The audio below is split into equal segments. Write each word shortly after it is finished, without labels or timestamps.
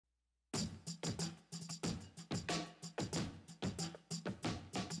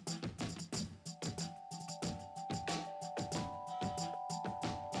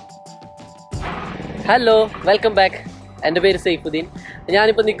Hello, welcome back. എൻ്റെ പേര് സൈഫുദ്ദീൻ.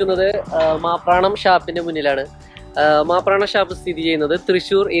 ഞാനിപ്പോൾ നിൽക്കുന്നത് മാപ്രാണം ഷാപ്പിൻ്റെ മുന്നിലാണ്. മാപ്രാണം ഷാപ്പ് സ്ഥിതി ചെയ്യുന്നത്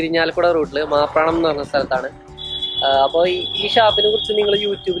തൃശ്ശൂർ ഇരിഞ്ഞാലക്കുട റൂട്ടിൽ മാപ്രാണം എന്ന് പറഞ്ഞ സ്ഥലത്താണ്. അപ്പോൾ ഈ ഷാപ്പിനെ കുറിച്ച് നിങ്ങൾ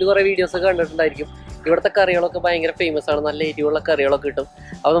യൂട്യൂബിൽ കുറേ വീഡിയോസൊക്കെ കണ്ടിട്ടുണ്ടായിരിക്കും. ഇവിടുത്തെ കറികളൊക്കെ ഭയങ്കര ഫേമസ് ആണ്, നല്ല എരിവുള്ള കറികളൊക്കെ കിട്ടും.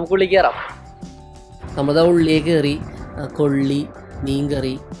 അപ്പോൾ നമുക്ക് ഉള്ളിൽ കയറാം. നമ്മളത് ഉള്ളിലേക്ക് കയറി കൊള്ളി,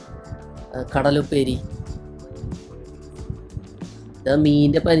 മീൻകറി, കടലുപ്പേരി,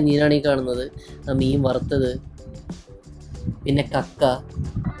 മീനിൻ്റെ പരിഞ്ഞീനാണ് ഈ കാണുന്നത്, മീൻ വറുത്തത്, പിന്നെ കക്ക,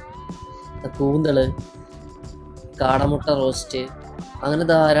 കൂന്തള്, കാടമുട്ട റോസ്റ്റ്, അങ്ങനെ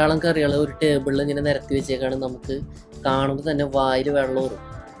ധാരാളം കറികൾ ഒരു ടേബിളിൽ ഇങ്ങനെ നിരത്തി വെച്ചേക്കാണ്. നമുക്ക് കാണുമ്പോൾ തന്നെ വായിൽ വെള്ളം വരും.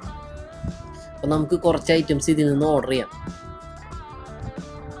 അപ്പം നമുക്ക് കുറച്ച് ഐറ്റംസ് ഇതിൽ നിന്ന് ഓർഡർ ചെയ്യാം.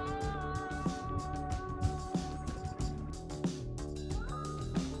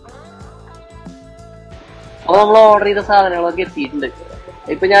 അപ്പോൾ നമ്മൾ ഓർഡർ ചെയ്ത സാധനങ്ങളൊക്കെ എത്തിയിട്ടുണ്ട്.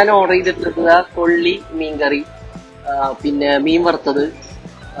 ഇപ്പം ഞാൻ ഓർഡർ ചെയ്തിട്ടുള്ളത് കൊള്ളി മീൻകറി, പിന്നെ മീൻ വറുത്തത്,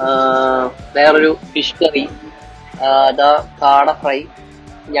 വേറൊരു ഫിഷ് കറി, കാട ഫ്രൈ,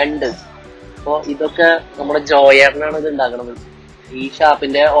 ഞണ്ട്. അപ്പോൾ ഇതൊക്കെ നമ്മുടെ ജോയേട്ടനാണ് ഇത് ഉണ്ടാക്കുന്നത്. ഈ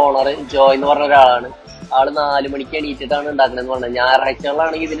ഷാപ്പിന്റെ ഓണർ ജോയ് എന്ന് പറഞ്ഞ ഒരാളാണ്. ആള് 4 മണിക്ക് എണീറ്റിട്ടാണ് ഉണ്ടാക്കണമെന്ന് പറഞ്ഞത്.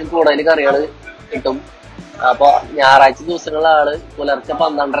 ഞായറാഴ്ചകളിലാണെങ്കിൽ ഇതിന് കൂടുതൽ കറികൾ കിട്ടും. അപ്പൊ ഞായറാഴ്ച ദിവസങ്ങളിൽ ആള് പുലർച്ചെ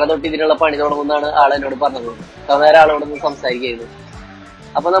 12:30 തൊട്ട് ഇതിനുള്ള പണി തുടങ്ങുന്നതാണ് ആൾ എന്നോട് പറഞ്ഞത്. വേറെ ആളോടൊന്ന് സംസാരിക്കുന്നത്.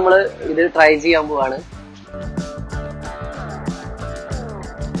 അപ്പൊ നമ്മള് ഇത് ട്രൈ ചെയ്യാൻ പോവാണ്.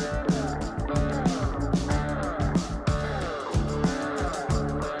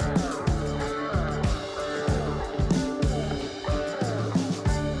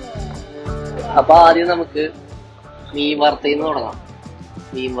 അപ്പൊ ആദ്യം നമുക്ക് മീൻ വറുത്തയിന്ന് തുടങ്ങാം.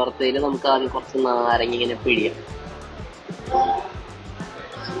 മീൻ വറുത്തതിൽ നമുക്ക് ആദ്യം കുറച്ച് നാരങ്ങ ഇങ്ങനെ പിടിയാം.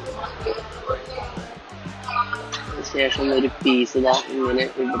 ശേഷം ഒരു പീസ് ഇതാ ഇങ്ങനെ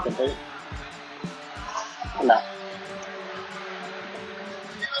എടുത്തിട്ട് ഉണ്ടാ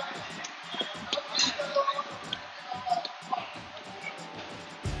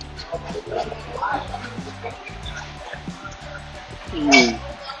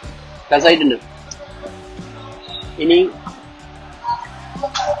രസമായിട്ടുണ്ട്. ഇനി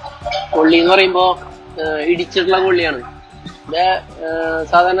കൊള്ളി എന്ന് പറയുമ്പോ ഇടിച്ചിട്ടുള്ള കൊള്ളിയാണ്. ഇത്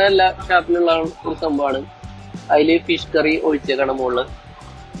സാധാരണ എല്ലാ ഷാപ്പിലുള്ള ഒരു സംഭവമാണ്. അതില് ഫിഷ് കറി ഒഴിച്ചേക്കണം മുകളില്.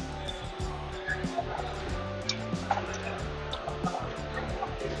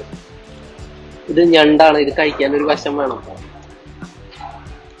 ഇത് ഞണ്ടാണ്. ഇത് കഴിക്കാൻ ഒരു വശം വേണം.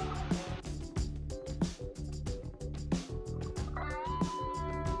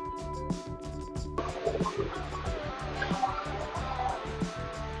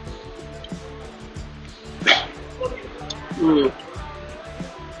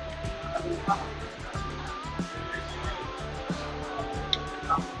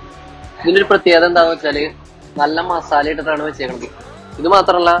 ഇതിന്റെ ഒരു പ്രത്യേകത എന്താന്ന് വെച്ചാല് നല്ല മസാല ഇട്ടിട്ടാണ് വെച്ചേക്കുന്നത്. ഇത്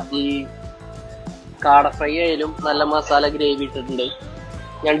മാത്രല്ല, ഈ കാട ഫ്രൈ ആയാലും നല്ല മസാല ഗ്രേവി ഇട്ടിട്ടുണ്ട്.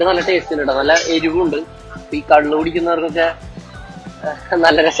 ഞണ്ട് നല്ല ടേസ്റ്റ് ഉണ്ട്, നല്ല എരിവുണ്ട്. ഈ കള്ളു കുടിക്കുന്നവർക്കൊക്കെ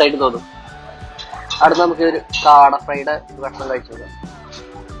നല്ല രസമായിട്ട് തോന്നും. അടുത്ത് നമുക്ക് ഒരു കാട ഫ്രൈയുടെ ഭക്ഷണം കഴിച്ചു നോക്കാം.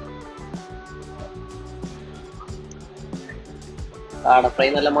 കാട ഫ്രൈ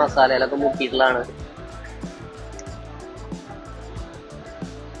നല്ല മസാലയിലൊക്കെ മുക്കിയിട്ടുള്ളതാണ്.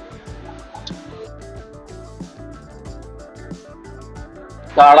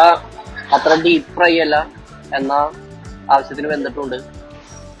 കാട അത്ര ഡീപ്പ് ഫ്രൈ അല്ല, എന്നാ ആവശ്യത്തിന് വെന്തിട്ടുണ്ട്.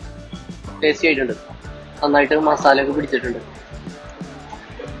 ടേസ്റ്റി ആയിട്ടുണ്ട്. നന്നായിട്ട് മസാലയൊക്കെ പിടിച്ചിട്ടുണ്ട്.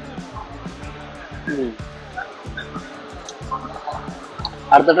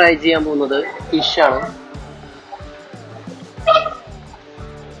 അടുത്ത ട്രൈ ചെയ്യാൻ പോകുന്നത് ഫിഷാണ്.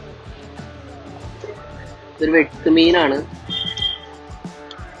 ഇതൊരു വെട്ടുമീനാണ്.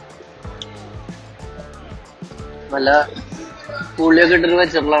 നല്ല പുളിയൊക്കെ ഇട്ടിട്ട്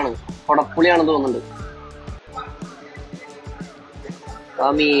വെച്ചിട്ടുള്ളതാണ്. കൊടപ്പുളിയാണെന്ന് തോന്നുന്നുണ്ട്. ആ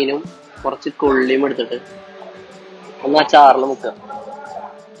മീനും കുറച്ച് കൊള്ളിയും എടുത്തിട്ട് ഒന്ന് ആ ചാറിൽ മുക്കുക.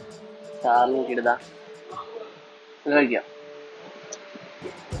 ചാറിൽ മുക്കിയിടുതാ കഴിക്കാം.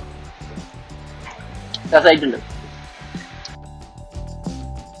 രസമായിട്ടുണ്ട്.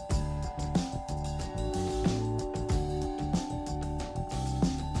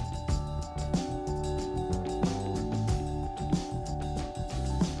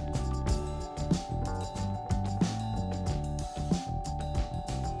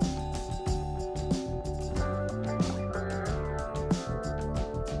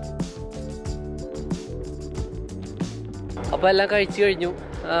 അപ്പോൾ എല്ലാം കഴിച്ചു കഴിഞ്ഞു.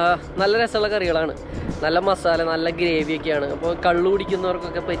 നല്ല രസമുള്ള കറികളാണ്. നല്ല മസാല, നല്ല ഗ്രേവിയൊക്കെയാണ്. അപ്പോൾ കള്ളു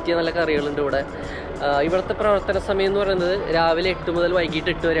കുടിക്കുന്നവർക്കൊക്കെ പറ്റിയ നല്ല കറികളുണ്ട് ഇവിടെ. ഇവിടുത്തെ പ്രവർത്തന സമയം എന്ന് പറയുന്നത് രാവിലെ 8 മുതൽ വൈകിട്ട്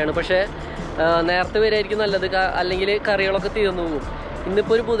 8 വരെയാണ്. പക്ഷേ നേരത്തെ വരെയായിരിക്കും നല്ലത്, അല്ലെങ്കിൽ കറികളൊക്കെ തീർന്നു പോകും.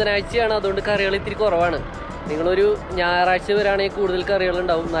 ഇന്നിപ്പോൾ ഒരു ബുധനാഴ്ചയാണ്, അതുകൊണ്ട് കറികൾ ഇത്തിരി കുറവാണ്. നിങ്ങളൊരു ഞായറാഴ്ച വരാണെങ്കിൽ കൂടുതൽ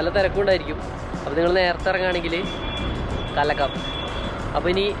കറികളുണ്ടാവും, നല്ല തിരക്കുണ്ടായിരിക്കും. അപ്പോൾ നിങ്ങൾ നേരത്തെ ഇറങ്ങുകയാണെങ്കിൽ കലക്കാം. അപ്പോൾ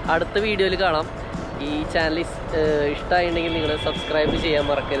ഇനി അടുത്ത വീഡിയോയിൽ കാണാം. ഈ ചാനൽ ഇഷ്ടമായിട്ടുണ്ടെങ്കിൽ നിങ്ങൾ സബ്സ്ക്രൈബ് ചെയ്യാൻ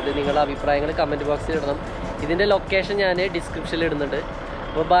മറക്കരുത്. നിങ്ങളുടെ അഭിപ്രായങ്ങൾ കമൻറ്റ് ബോക്സിൽ ഇടണം. ഇതിൻ്റെ ലൊക്കേഷൻ ഞാൻ ഡിസ്ക്രിപ്ഷനിൽ ഇടുന്നുണ്ട്.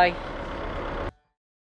 അപ്പോൾ ബൈ.